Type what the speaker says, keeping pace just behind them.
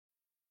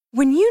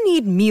When you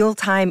need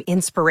mealtime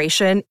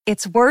inspiration,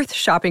 it's worth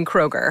shopping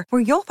Kroger,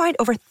 where you'll find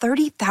over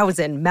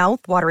 30,000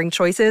 mouth-watering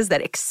choices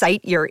that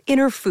excite your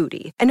inner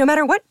foodie. And no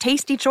matter what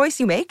tasty choice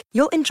you make,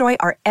 you'll enjoy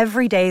our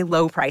everyday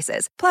low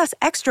prices, plus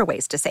extra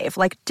ways to save,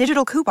 like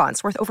digital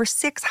coupons worth over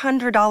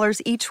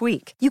 $600 each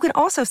week. You can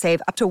also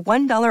save up to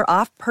 $1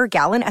 off per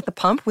gallon at the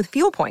pump with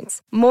fuel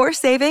points. More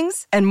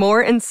savings and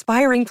more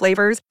inspiring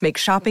flavors make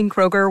shopping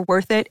Kroger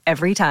worth it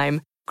every time.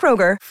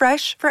 Kroger,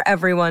 fresh for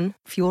everyone.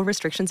 Fuel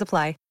restrictions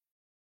apply.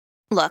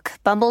 Look,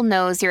 Bumble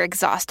knows you're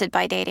exhausted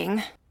by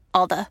dating.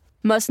 All the,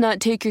 must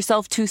not take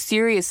yourself too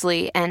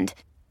seriously, and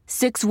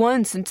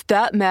 6'1" since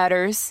that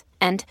matters,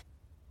 and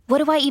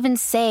what do I even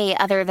say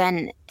other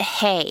than,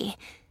 hey?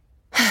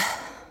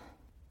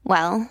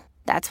 Well,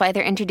 that's why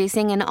they're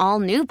introducing an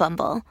all-new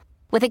Bumble,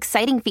 with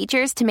exciting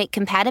features to make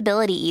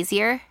compatibility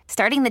easier,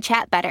 starting the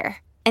chat better,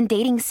 and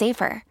dating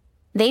safer.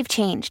 They've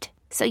changed,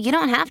 so you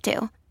don't have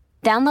to.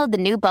 Download the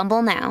new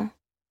Bumble now.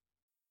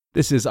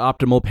 This is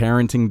Optimal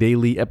Parenting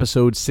Daily,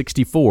 episode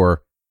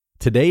 64,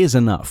 Today is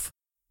Enough,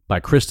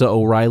 by Krista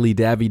O'Reilly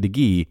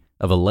Davy-DeGee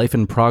of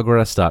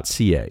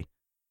alifeinprogress.ca.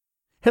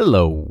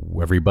 Hello,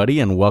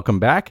 everybody, and welcome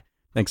back.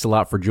 Thanks a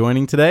lot for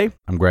joining today.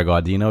 I'm Greg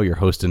Audino, your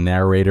host and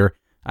narrator.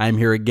 I'm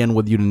here again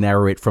with you to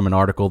narrate from an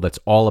article that's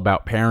all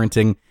about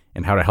parenting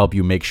and how to help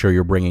you make sure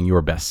you're bringing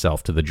your best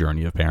self to the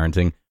journey of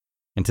parenting.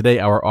 And today,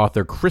 our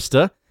author,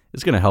 Krista,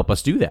 is going to help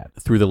us do that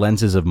through the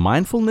lenses of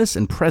mindfulness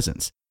and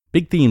presence.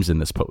 Big themes in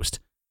this post.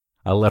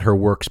 I'll let her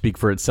work speak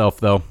for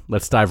itself, though.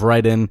 Let's dive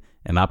right in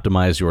and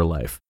optimize your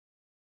life.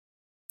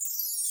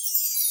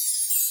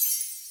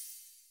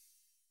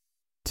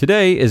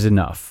 Today is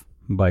Enough,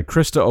 by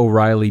Krista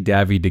O'Reilly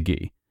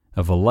Davy-DeGee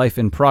of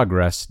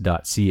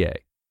alifeinprogress.ca.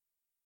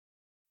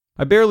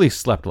 I barely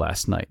slept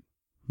last night.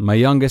 My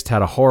youngest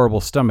had a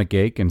horrible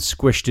stomachache and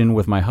squished in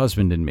with my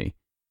husband and me.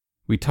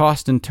 We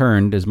tossed and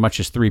turned as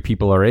much as 3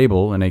 people are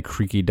able in a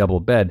creaky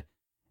double bed,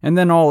 and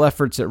then all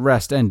efforts at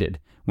rest ended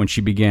when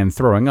she began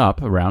throwing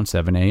up around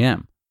 7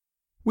 a.m.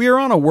 We are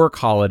on a work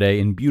holiday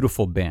in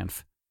beautiful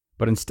Banff,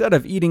 but instead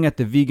of eating at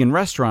the vegan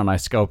restaurant I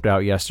scoped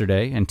out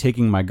yesterday and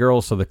taking my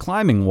girls to the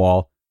climbing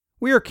wall,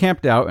 we are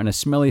camped out in a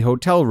smelly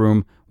hotel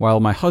room while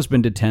my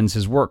husband attends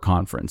his work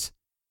conference.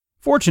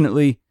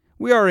 Fortunately,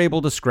 we are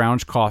able to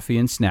scrounge coffee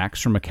and snacks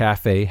from a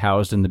cafe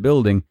housed in the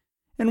building,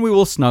 and we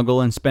will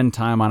snuggle and spend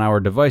time on our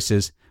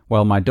devices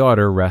while my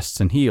daughter rests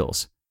and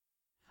heals.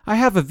 I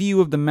have a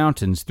view of the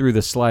mountains through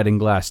the sliding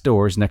glass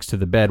doors next to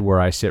the bed where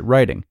I sit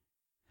writing.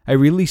 I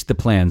released the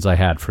plans I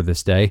had for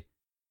this day.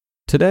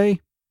 Today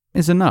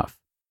is enough.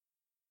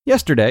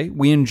 Yesterday,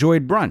 we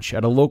enjoyed brunch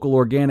at a local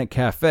organic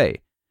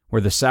cafe,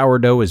 where the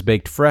sourdough is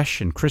baked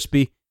fresh and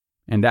crispy,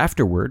 and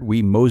afterward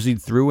we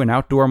moseyed through an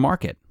outdoor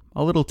market,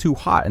 a little too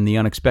hot in the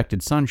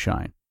unexpected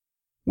sunshine.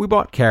 We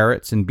bought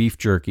carrots and beef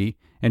jerky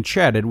and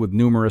chatted with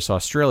numerous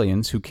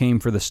Australians who came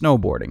for the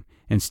snowboarding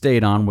and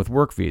stayed on with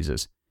work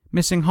visas,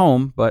 missing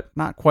home, but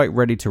not quite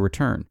ready to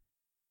return.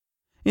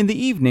 In the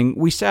evening,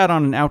 we sat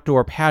on an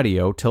outdoor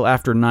patio till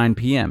after 9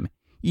 p.m.,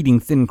 eating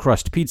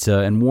thin-crust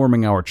pizza and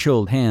warming our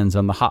chilled hands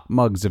on the hot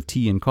mugs of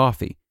tea and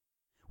coffee.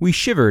 We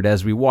shivered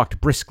as we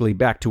walked briskly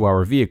back to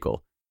our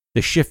vehicle,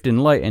 the shift in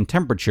light and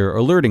temperature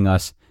alerting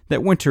us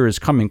that winter is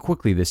coming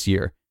quickly this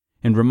year,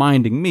 and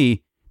reminding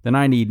me that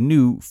I need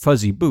new,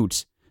 fuzzy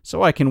boots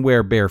so I can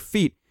wear bare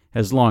feet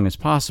as long as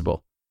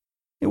possible.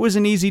 It was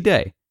an easy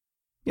day.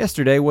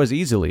 Yesterday was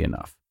easily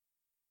enough.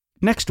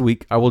 Next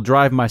week, I will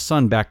drive my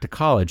son back to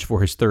college for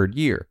his 3rd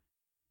year.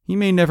 He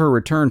may never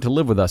return to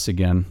live with us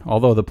again,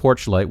 although the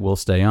porch light will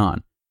stay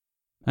on.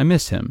 I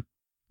miss him,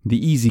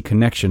 the easy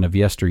connection of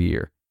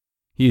yesteryear.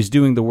 He is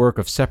doing the work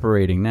of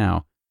separating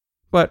now,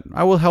 but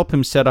I will help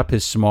him set up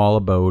his small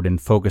abode and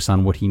focus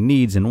on what he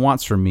needs and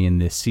wants from me in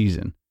this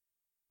season.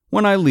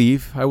 When I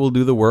leave, I will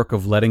do the work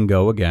of letting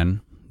go again,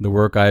 the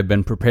work I have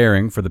been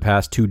preparing for the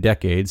past 2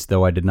 decades,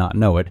 though I did not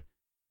know it.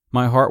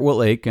 My heart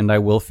will ache and I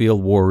will feel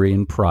worry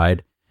and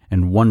pride,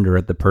 and wonder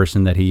at the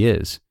person that he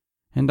is,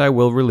 and I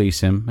will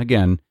release him,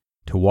 again,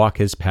 to walk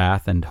his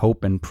path and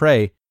hope and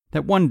pray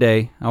that one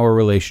day our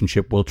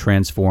relationship will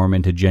transform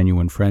into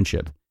genuine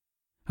friendship.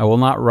 I will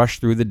not rush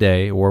through the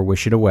day or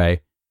wish it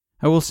away.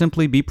 I will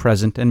simply be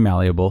present and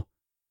malleable.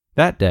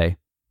 That day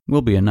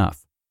will be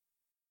enough.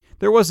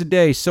 There was a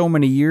day so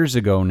many years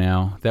ago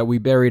now that we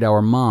buried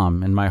our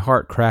mom and my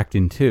heart cracked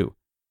in 2.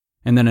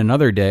 And then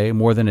another day,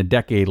 more than a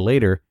decade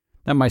later,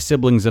 that my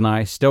siblings and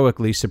I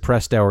stoically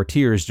suppressed our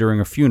tears during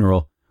a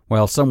funeral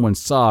while someone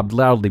sobbed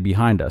loudly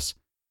behind us.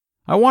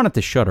 I wanted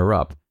to shut her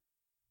up.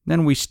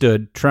 Then we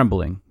stood,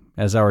 trembling,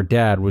 as our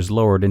dad was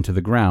lowered into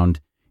the ground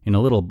in a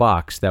little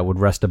box that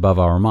would rest above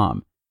our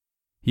mom.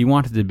 He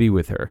wanted to be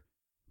with her.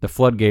 The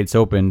floodgates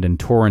opened and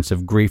torrents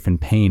of grief and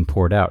pain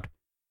poured out.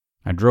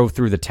 I drove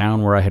through the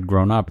town where I had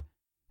grown up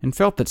and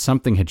felt that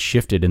something had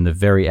shifted in the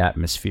very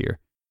atmosphere.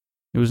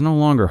 It was no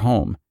longer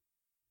home.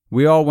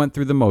 We all went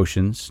through the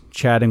motions,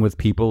 chatting with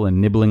people and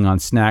nibbling on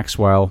snacks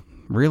while,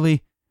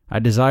 really, I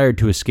desired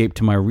to escape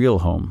to my real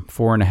home,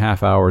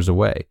 4.5 hours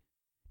away,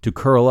 to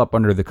curl up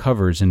under the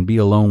covers and be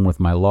alone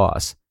with my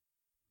loss.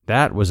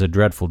 That was a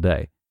dreadful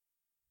day.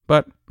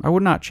 But I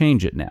would not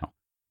change it now.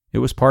 It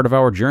was part of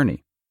our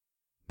journey.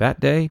 That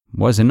day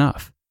was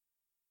enough.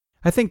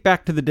 I think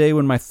back to the day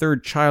when my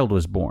third child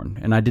was born,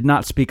 and I did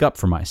not speak up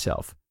for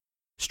myself.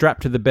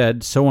 Strapped to the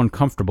bed, so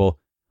uncomfortable,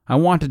 I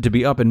wanted to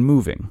be up and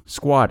moving,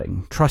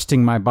 squatting,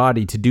 trusting my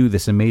body to do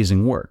this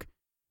amazing work.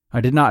 I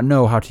did not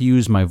know how to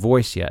use my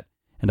voice yet,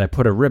 and I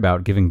put a rib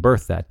out giving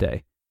birth that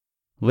day.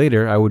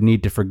 Later, I would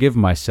need to forgive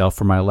myself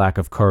for my lack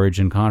of courage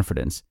and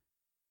confidence.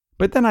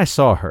 But then I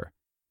saw her.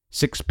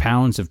 6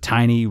 pounds of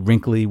tiny,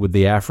 wrinkly, with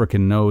the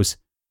African nose.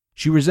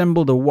 She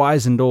resembled a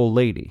wizened old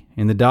lady,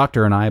 and the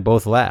doctor and I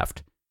both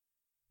laughed.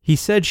 He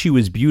said she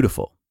was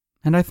beautiful,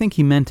 and I think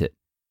he meant it.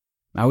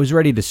 I was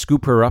ready to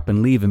scoop her up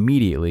and leave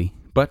immediately,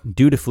 but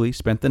dutifully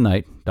spent the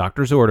night,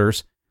 doctor's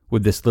orders,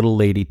 with this little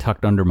lady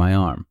tucked under my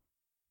arm.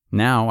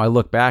 Now I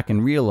look back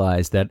and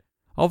realize that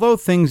although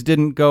things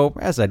didn't go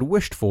as I'd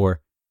wished for,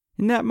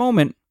 in that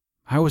moment,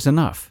 I was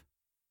enough.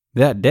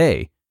 That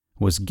day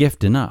was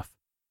gift enough.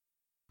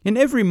 In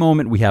every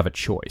moment we have a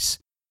choice,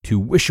 to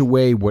wish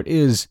away what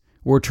is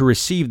or to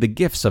receive the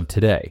gifts of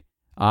today,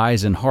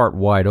 eyes and heart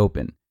wide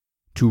open,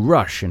 to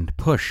rush and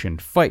push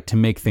and fight to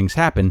make things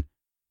happen,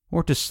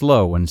 or to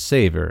slow and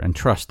savor and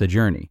trust the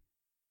journey.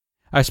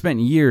 I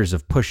spent years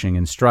of pushing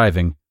and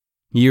striving,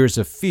 years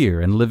of fear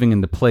and living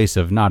in the place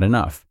of not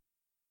enough.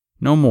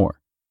 No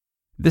more.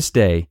 This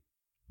day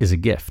is a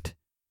gift.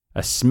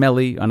 A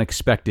smelly,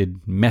 unexpected,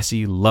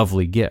 messy,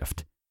 lovely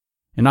gift.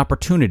 An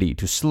opportunity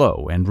to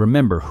slow and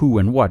remember who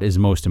and what is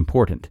most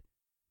important.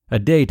 A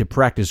day to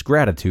practice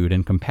gratitude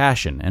and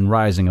compassion and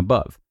rising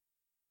above.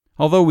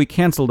 Although we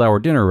canceled our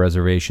dinner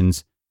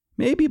reservations,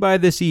 maybe by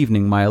this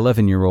evening my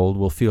 11-year-old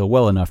will feel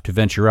well enough to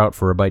venture out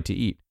for a bite to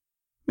eat.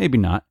 Maybe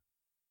not.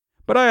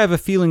 But I have a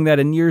feeling that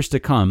in years to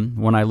come,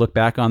 when I look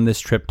back on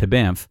this trip to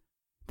Banff,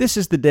 this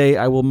is the day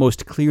I will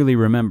most clearly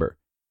remember.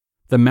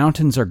 The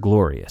mountains are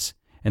glorious,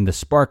 and the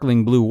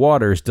sparkling blue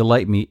waters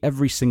delight me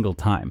every single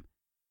time.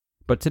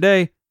 But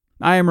today,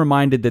 I am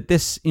reminded that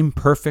this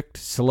imperfect,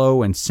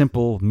 slow, and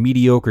simple,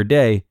 mediocre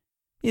day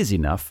is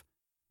enough.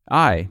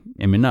 I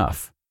am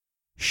enough.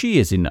 She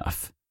is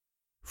enough.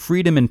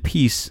 Freedom and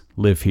peace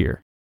live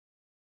here.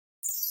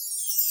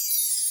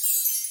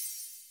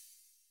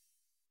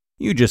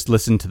 You just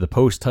listened to the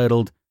post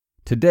titled,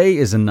 Today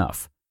is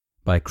Enough,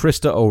 by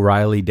Krista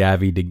O'Reilly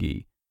Davy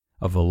DeGee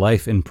of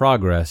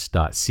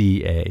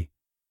alifeinprogress.ca.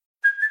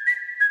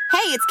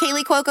 Hey, it's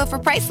Kaylee Cuoco for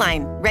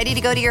Priceline. Ready to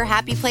go to your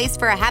happy place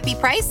for a happy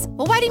price?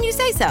 Well, why didn't you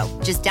say so?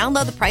 Just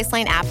download the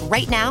Priceline app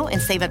right now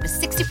and save up to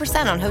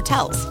 60% on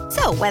hotels.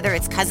 So whether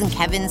it's Cousin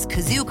Kevin's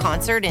Kazoo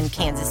Concert in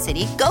Kansas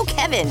City, go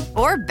Kevin,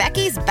 or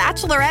Becky's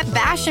Bachelorette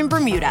Bash in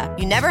Bermuda,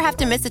 you never have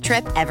to miss a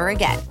trip ever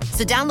again.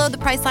 So download the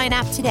Priceline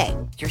app today.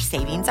 Your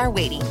savings are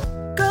waiting.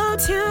 Go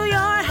to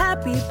your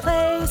happy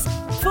place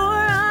for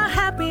a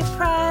happy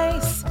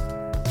price.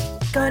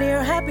 Go to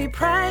your happy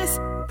price,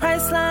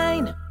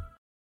 Priceline.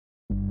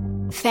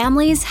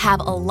 Families have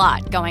a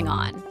lot going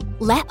on.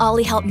 Let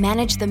Ollie help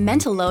manage the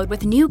mental load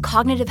with new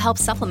cognitive help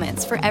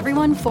supplements for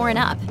everyone 4 and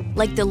up,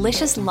 like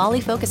delicious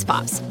Lolly Focus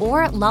Pops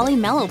or Lolly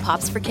Mellow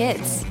Pops for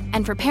kids.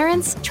 And for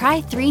parents,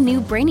 try 3 new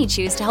Brainy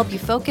Chews to help you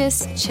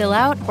focus, chill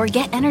out, or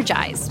get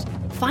energized.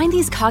 Find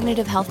these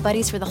cognitive health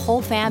buddies for the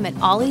whole fam at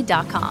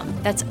ollie.com.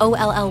 That's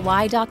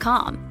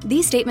OLLY.com.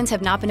 These statements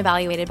have not been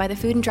evaluated by the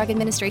Food and Drug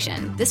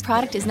Administration. This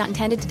product is not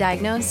intended to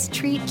diagnose,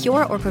 treat,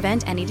 cure, or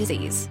prevent any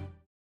disease.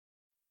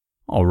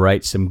 All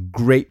right, some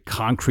great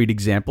concrete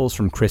examples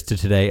from Krista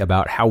today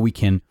about how we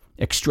can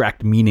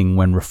extract meaning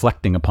when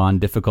reflecting upon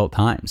difficult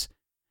times.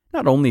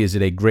 Not only is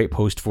it a great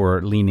post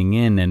for leaning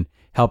in and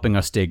helping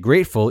us stay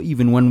grateful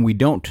even when we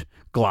don't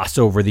gloss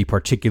over the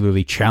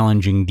particularly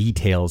challenging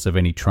details of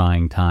any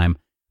trying time,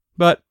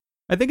 but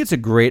I think it's a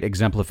great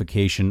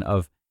exemplification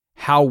of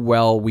how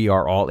well we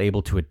are all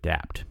able to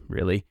adapt,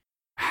 really.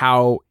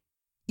 How,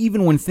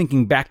 even when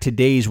thinking back to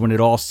days when it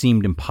all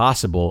seemed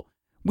impossible,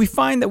 we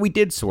find that we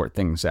did sort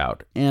things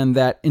out, and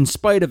that in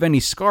spite of any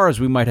scars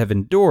we might have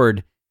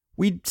endured,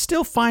 we'd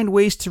still find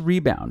ways to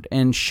rebound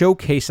and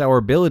showcase our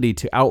ability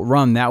to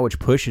outrun that which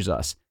pushes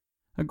us.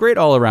 A great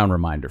all-around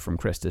reminder from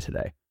Krista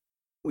today.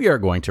 We are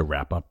going to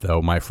wrap up,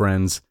 though, my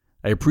friends.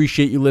 I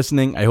appreciate you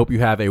listening. I hope you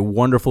have a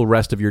wonderful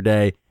rest of your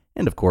day,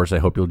 and of course, I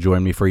hope you'll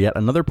join me for yet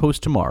another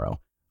post tomorrow,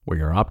 where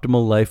your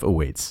optimal life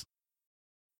awaits.